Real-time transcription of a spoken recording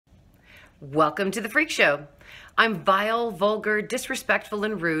Welcome to the Freak Show. I'm vile, vulgar, disrespectful,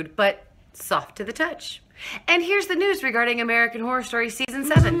 and rude, but soft to the touch. And here's the news regarding American Horror Story Season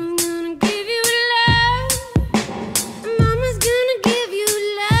 7.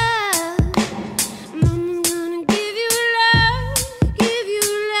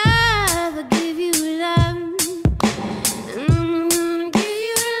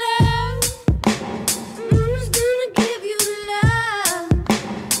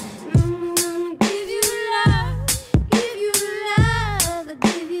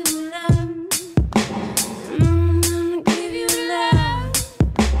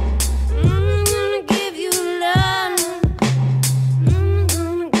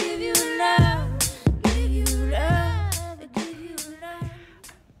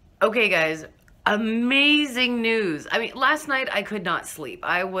 Okay guys, amazing news. I mean, last night I could not sleep.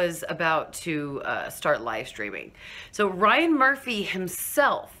 I was about to start live streaming. So Ryan Murphy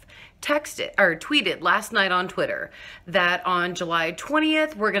himself tweeted last night on Twitter that on July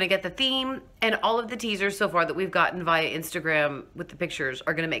 20th, we're gonna get the theme, and all of the teasers so far that we've gotten via Instagram with the pictures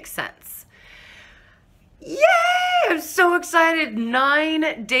are gonna make sense. Yay! I'm so excited.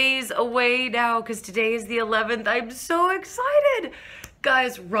 9 days away now, because today is the 11th. I'm so excited.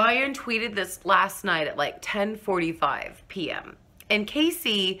 Guys, Ryan tweeted this last night at like 10:45 p.m. And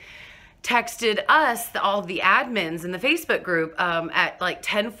Casey texted us, all the admins in the Facebook group, at like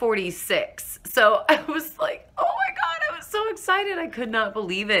 10:46. So I was like, oh my God, I was so excited. I could not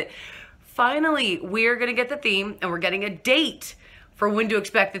believe it. Finally, we're going to get the theme, and we're getting a date for when to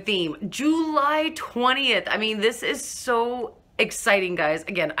expect the theme. July 20th. I mean, this is so exciting, guys.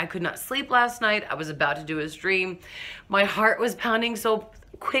 Again, I could not sleep last night. I was about to do a stream. My heart was pounding so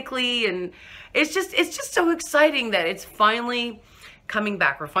quickly, and it's just so exciting that it's finally coming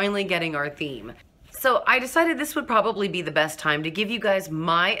back. We're finally getting our theme. So I decided this would probably be the best time to give you guys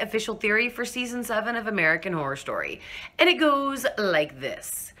my official theory for season 7 of American Horror Story. And it goes like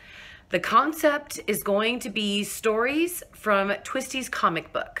this. The concept is going to be stories from Twisty's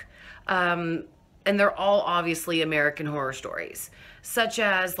comic book. And they're all obviously American Horror Stories, such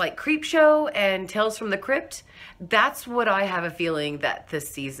as like Creepshow and Tales from the Crypt. That's what I have a feeling that this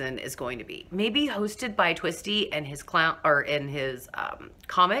season is going to be. Maybe hosted by Twisty and his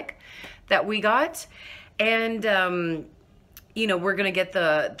comic that we got. And, you know, we're going to get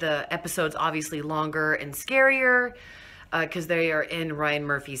the episodes obviously longer and scarier because they are in Ryan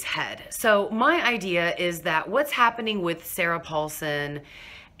Murphy's head. So my idea is that what's happening with Sarah Paulson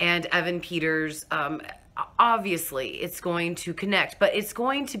and Evan Peters, obviously it's going to connect, but it's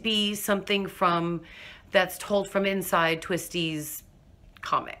going to be something that's told from inside Twisty's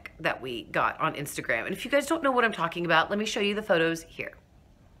comic that we got on Instagram. And if you guys don't know what I'm talking about, let me show you the photos here.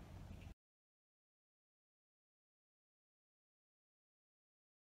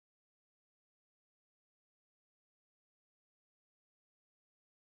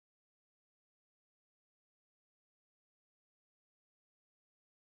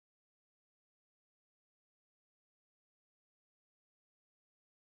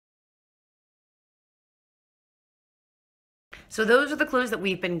 So those are the clues that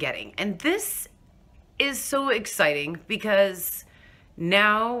we've been getting. And this is so exciting because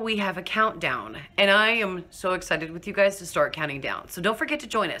now we have a countdown. And I am so excited with you guys to start counting down. So don't forget to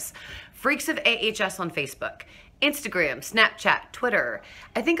join us. Freaks of AHS on Facebook, Instagram, Snapchat, Twitter.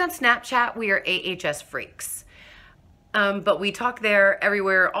 I think on Snapchat we are AHS Freaks. But we talk there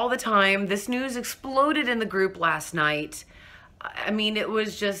everywhere all the time. This news exploded in the group last night. I mean, it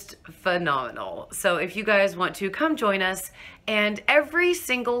was just phenomenal. So if you guys want to, come join us. And every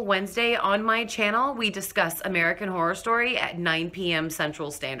single Wednesday on my channel, we discuss American Horror Story at 9 p.m. Central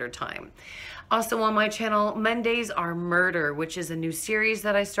Standard Time. Also on my channel, Mondays are Murder, which is a new series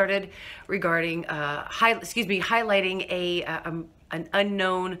that I started regarding, highlighting an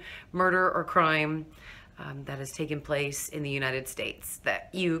unknown murder or crime that has taken place in the United States that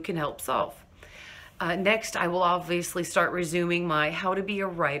you can help solve. Next, I will obviously start resuming my How to Be a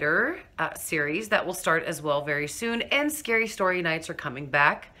Writer series. That will start as well very soon, and Scary Story Nights are coming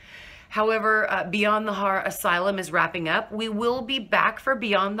back. However, Beyond the Horror Asylum is wrapping up. We will be back for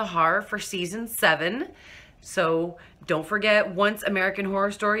Beyond the Horror for season 7. So don't forget, once American Horror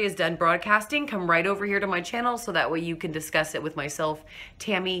Story is done broadcasting, come right over here to my channel so that way you can discuss it with myself,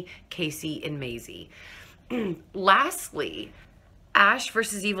 Tammy, Casey, and Maisie. Lastly, Ash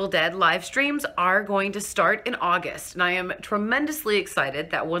vs. Evil Dead live streams are going to start in August, and I am tremendously excited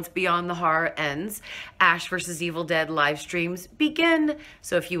that once Beyond the Horror ends, Ash vs. Evil Dead live streams begin.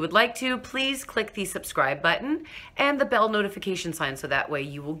 So if you would like to, please click the subscribe button and the bell notification sign so that way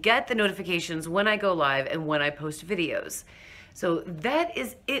you will get the notifications when I go live and when I post videos. So that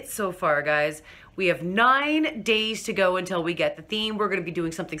is it so far, guys. We have 9 days to go until we get the theme. We're going to be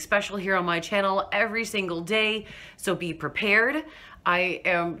doing something special here on my channel every single day, so be prepared. I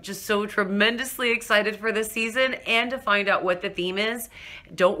am just so tremendously excited for this season and to find out what the theme is.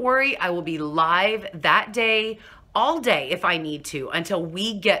 Don't worry, I will be live that day, all day if I need to, until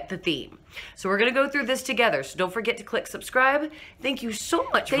we get the theme. So we're gonna go through this together. So don't forget to click subscribe. Thank you so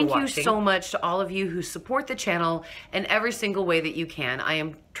much for watching. Thank you so much to all of you who support the channel in every single way that you can. I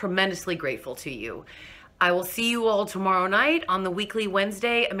am tremendously grateful to you. I will see you all tomorrow night on the weekly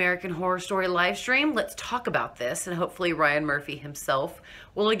Wednesday American Horror Story live stream. Let's talk about this, and hopefully Ryan Murphy himself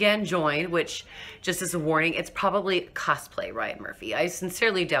will again join, which, just as a warning, it's probably cosplay Ryan Murphy. I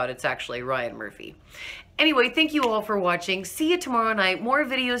sincerely doubt it's actually Ryan Murphy. Anyway, thank you all for watching. See you tomorrow night. More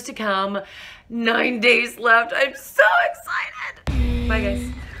videos to come. 9 days left. I'm so excited. Bye,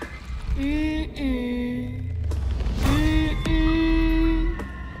 guys.